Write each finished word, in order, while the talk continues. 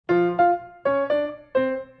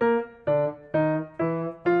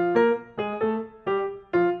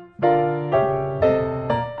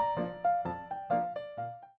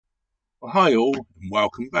Hi all and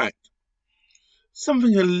welcome back.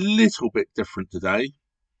 Something a little bit different today.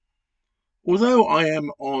 Although I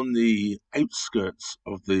am on the outskirts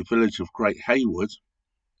of the village of Great Hayward,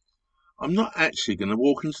 I'm not actually going to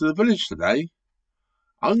walk into the village today.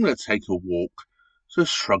 I'm going to take a walk to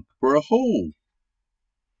Shugborough Hall.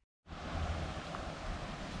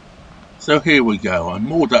 So here we go. I'm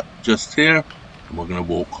moored up just here and we're going to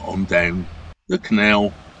walk on down the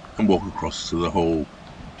canal and walk across to the hall.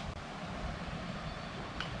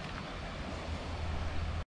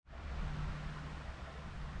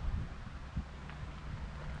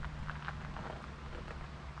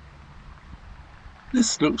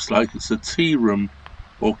 This looks like it's a tea room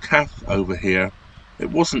or cafe over here. It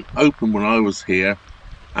wasn't open when I was here,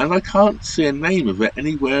 and I can't see a name of it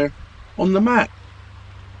anywhere on the map.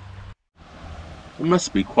 It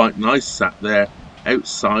must be quite nice sat there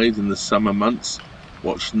outside in the summer months,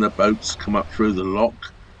 watching the boats come up through the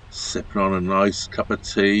lock, sipping on a nice cup of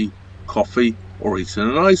tea, coffee, or eating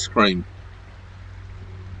an ice cream.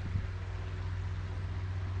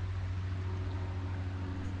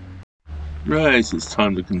 Right, it's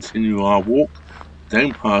time to continue our walk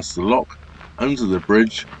down past the lock, under the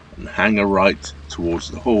bridge, and hang a right towards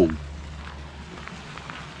the hall.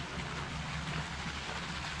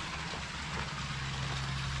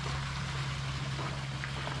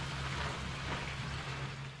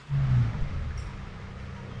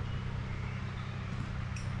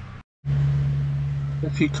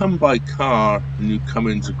 If you come by car and you come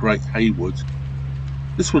into Great Hayward,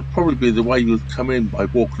 this would probably be the way you would come in by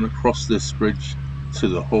walking across this bridge to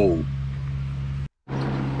the hall.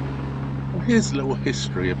 Well, here's a little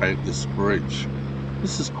history about this bridge.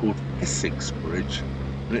 This is called Essex Bridge,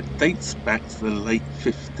 and it dates back to the late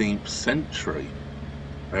 15th century,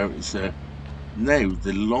 where it's now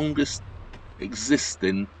the longest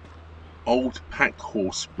existing old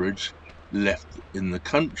packhorse bridge left in the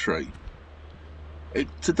country. It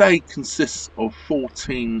today consists of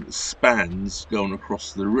 14 spans going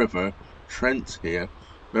across the river Trent here,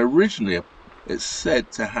 but originally it's said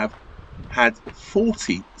to have had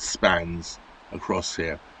 40 spans across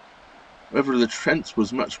here. Whether the Trent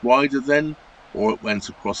was much wider then, or it went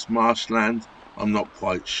across marshland, I'm not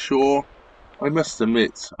quite sure. I must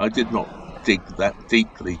admit, I did not dig that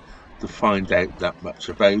deeply to find out that much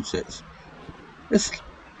about it. It's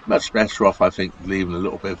much better off, I think, leaving a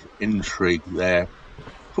little bit of intrigue there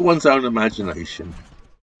for one's own imagination.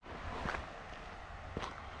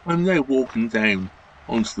 I'm now walking down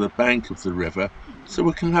onto the bank of the river so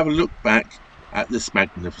we can have a look back at this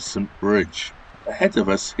magnificent bridge. Ahead of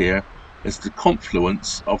us here is the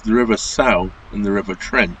confluence of the River Sal and the River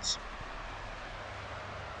Trent.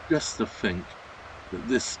 Just to think that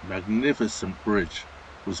this magnificent bridge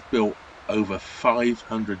was built over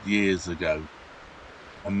 500 years ago,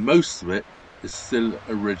 and most of it is still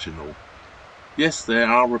original. Yes, there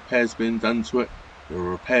are repairs being done to it. There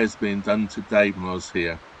are repairs being done today when I was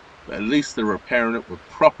here, but at least they're repairing it with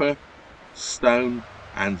proper stone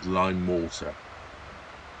and lime mortar.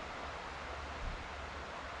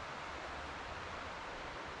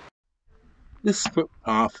 This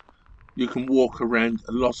footpath you can walk around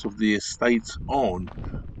a lot of the estate on,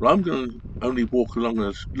 but I'm going to only walk along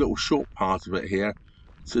a little short part of it here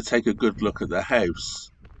to take a good look at the house.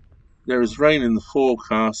 There is rain in the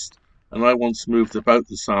forecast, and I want to move the boat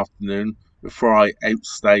this afternoon before I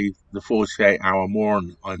outstay the 48-hour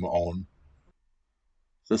mooring I'm on.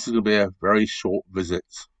 This is going to be a very short visit.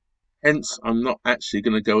 Hence, I'm not actually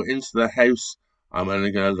going to go into the house, I'm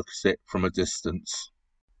only going to look at it from a distance.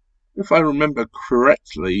 If I remember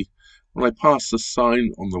correctly, when I passed the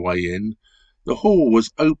sign on the way in, the hall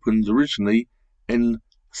was opened originally in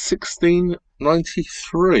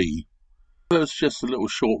 1693. So it's just a little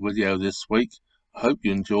short video this week. I hope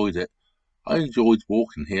you enjoyed it. I enjoyed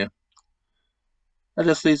walking here. That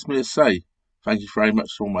just leaves me to say thank you very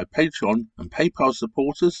much to all my Patreon and PayPal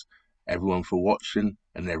supporters, everyone for watching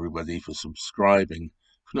and everybody for subscribing.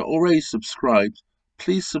 If you're not already subscribed,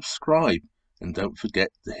 please subscribe and don't forget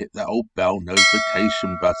to hit that old bell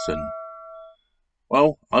notification button.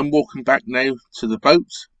 Well, I'm walking back now to the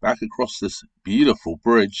boat, back across this beautiful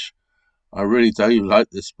bridge. I really do like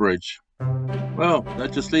this bridge. Well,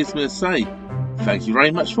 that just leaves me to say thank you very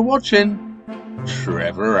much for watching.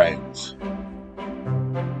 Trevor out.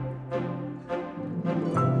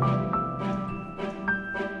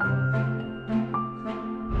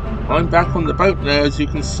 I'm back on the boat now, as you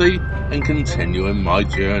can see, and continuing my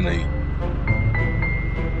journey.